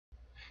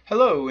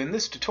Hello, in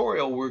this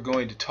tutorial we're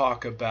going to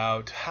talk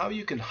about how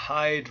you can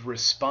hide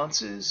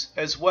responses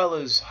as well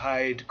as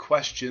hide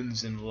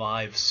questions in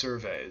live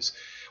surveys.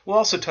 We'll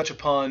also touch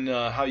upon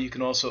how you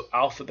can also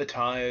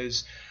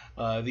alphabetize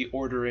the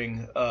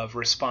ordering of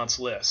response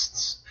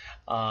lists.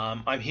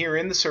 I'm here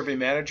in the Survey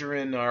Manager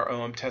in our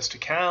OM test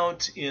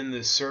account in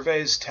the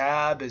Surveys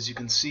tab. As you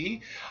can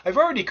see, I've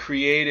already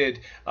created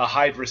a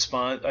hide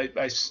response,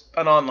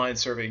 an online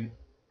survey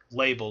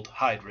labeled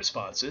hide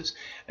responses,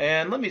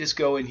 and let me just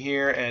go in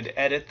here and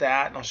edit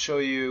that, and I'll show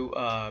you.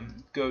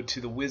 Go to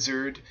the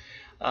wizard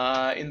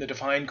in the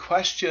define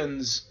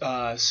questions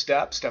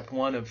step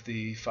 1 of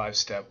the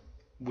 5-step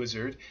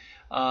wizard.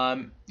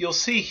 You'll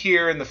see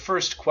here in the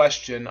first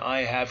question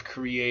I have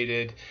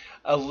created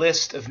a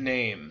list of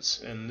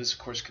names, and this of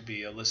course could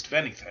be a list of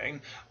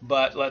anything,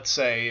 but let's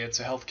say it's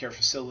a healthcare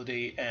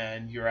facility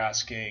and you're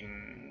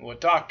asking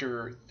what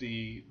doctor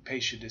the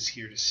patient is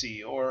here to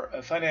see, or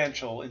a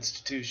financial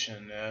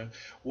institution,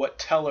 what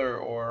teller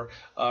or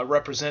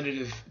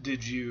representative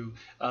did you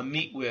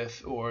meet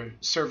with or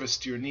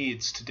serviced your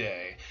needs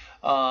today.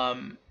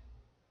 And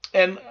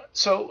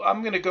so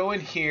I'm going to go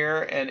in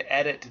here and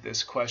edit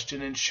this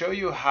question and show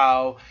you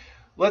how.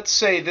 Let's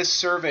say this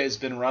survey has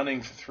been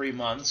running for 3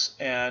 months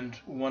and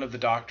one of the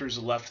doctors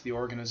left the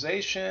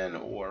organization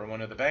or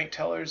one of the bank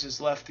tellers has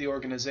left the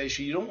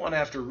organization. You don't want to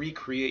have to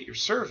recreate your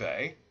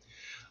survey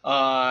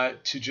to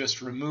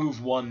just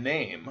remove one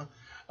name.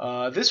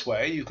 This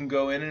way you can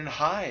go in and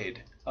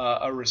hide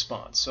a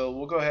response. So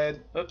we'll go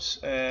ahead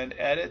and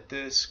edit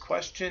this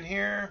question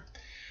here,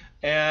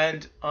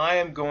 and I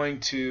am going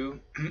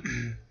to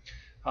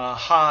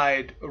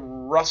hide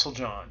Russell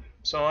John.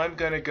 So I'm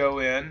going to go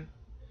in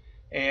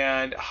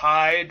and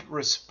hide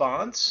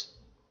response,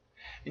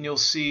 and you'll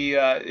see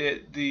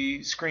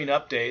the screen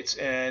updates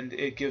and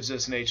it gives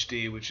us an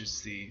HD, which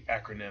is the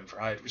acronym for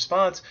hide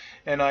response,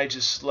 and I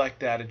just select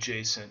that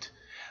adjacent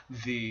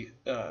the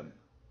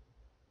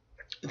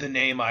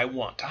name I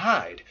want to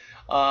hide.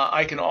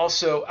 I can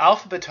also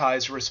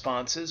alphabetize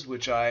responses,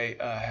 which I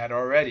had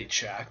already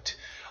checked,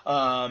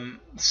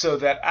 so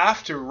that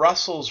after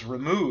Russell's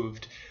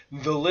removed,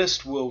 the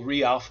list will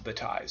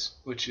re-alphabetize,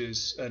 which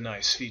is a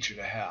nice feature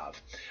to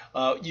have.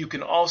 You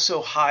can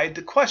also hide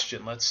the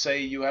question. Let's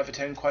say you have a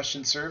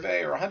 10-question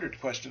survey or a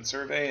 100-question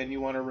survey and you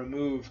want to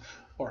remove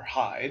or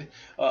hide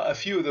a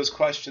few of those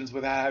questions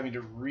without having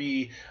to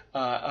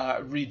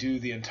redo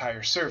the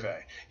entire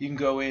survey. You can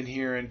go in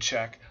here and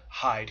check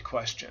hide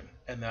question,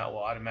 and that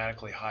will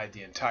automatically hide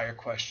the entire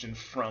question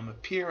from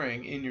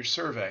appearing in your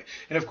survey.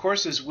 And of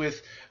course, as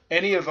with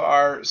any of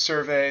our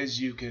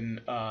surveys, you can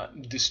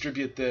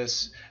distribute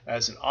this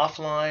as an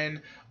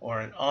offline or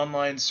an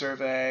online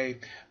survey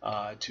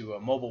to a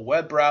mobile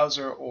web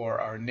browser or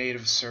our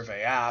native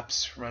survey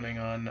apps running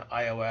on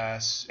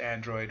iOS,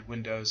 Android,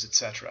 Windows,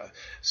 etc.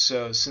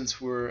 So since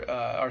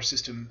our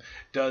system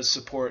does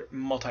support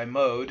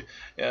multi-mode,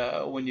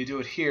 when you do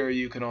it here,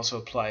 you can also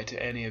apply it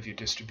to any of your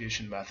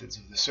distribution methods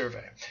of the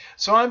survey.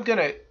 So I'm going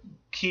to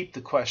keep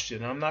the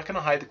question. I'm not going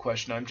to hide the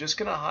question. I'm just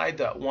going to hide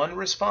that one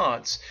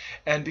response.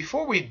 And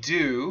before we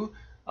do,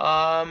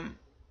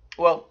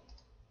 well,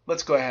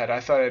 let's go ahead. I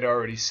thought I'd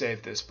already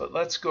saved this, but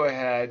let's go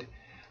ahead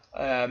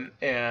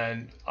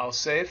and I'll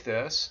save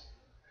this.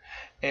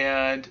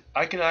 And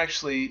I can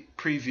actually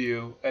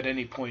preview at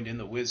any point in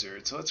the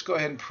wizard. So let's go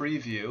ahead and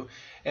preview.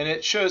 And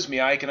it shows me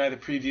I can either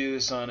preview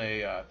this on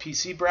a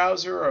PC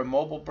browser or a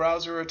mobile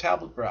browser or a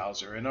tablet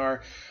browser. And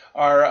our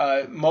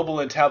mobile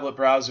and tablet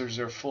browsers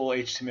are full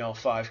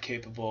HTML5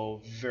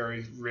 capable,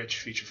 very rich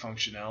feature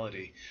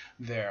functionality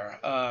there.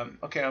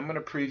 Okay, I'm going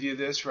to preview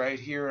this right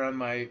here on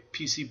my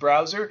PC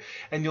browser,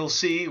 and you'll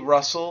see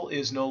Russell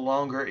is no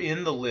longer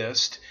in the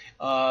list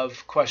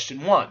of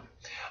question 1.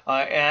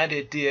 And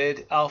it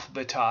did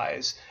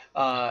alphabetize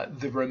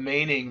the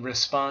remaining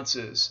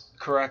responses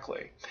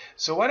correctly.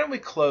 So why don't we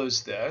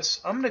close this?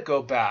 I'm going to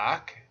go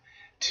back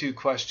to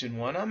question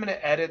 1. I'm going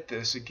to edit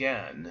this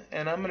again,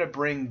 and I'm going to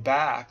bring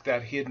back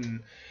that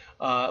hidden,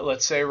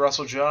 let's say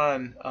Russell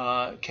John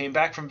came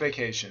back from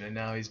vacation and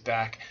now he's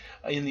back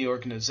in the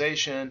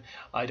organization.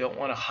 I don't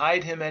want to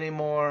hide him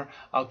anymore.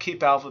 I'll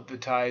keep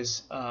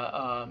alphabetize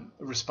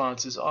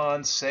responses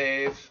on,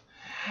 save,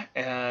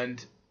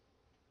 and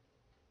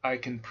I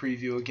can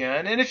preview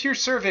again. And if your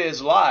survey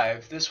is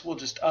live, this will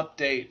just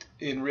update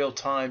in real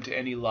time to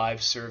any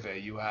live survey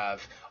you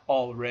have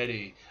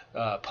already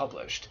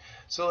published.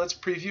 So let's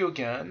preview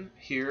again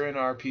here in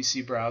our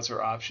PC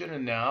browser option,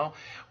 and now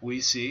we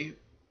see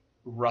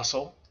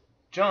Russell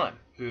John,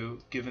 who,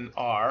 given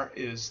R,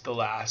 is the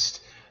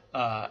last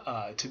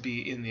to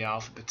be in the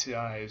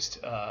alphabetized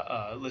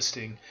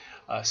listing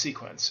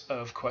sequence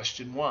of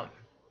question 1.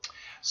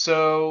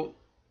 So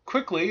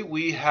quickly,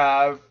 we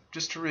have,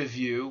 just to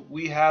review,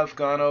 we have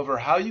gone over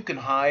how you can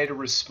hide a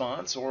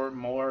response or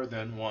more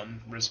than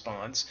one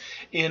response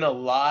in a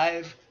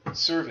live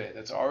survey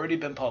that's already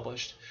been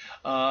published.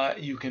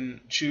 You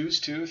can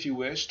choose to, if you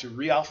wish, to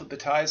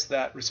re-alphabetize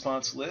that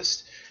response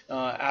list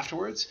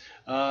afterwards.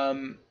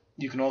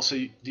 You can also,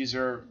 these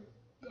are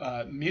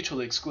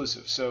mutually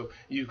exclusive, so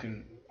you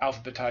can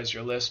alphabetize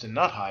your list and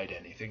not hide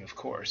anything, of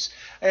course.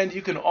 And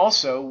you can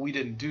also, we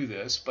didn't do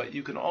this, but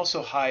you can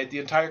also hide the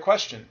entire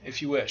question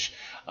if you wish.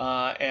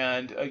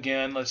 And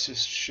again, let's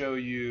just show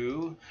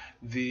you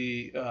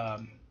the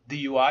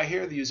UI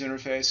here, the user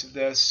interface of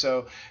this.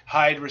 So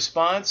hide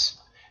response,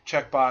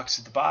 checkbox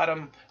at the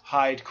bottom,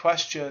 hide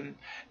question,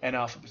 and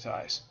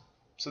alphabetize.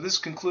 So this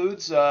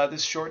concludes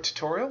this short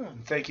tutorial,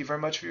 and thank you very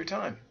much for your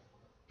time.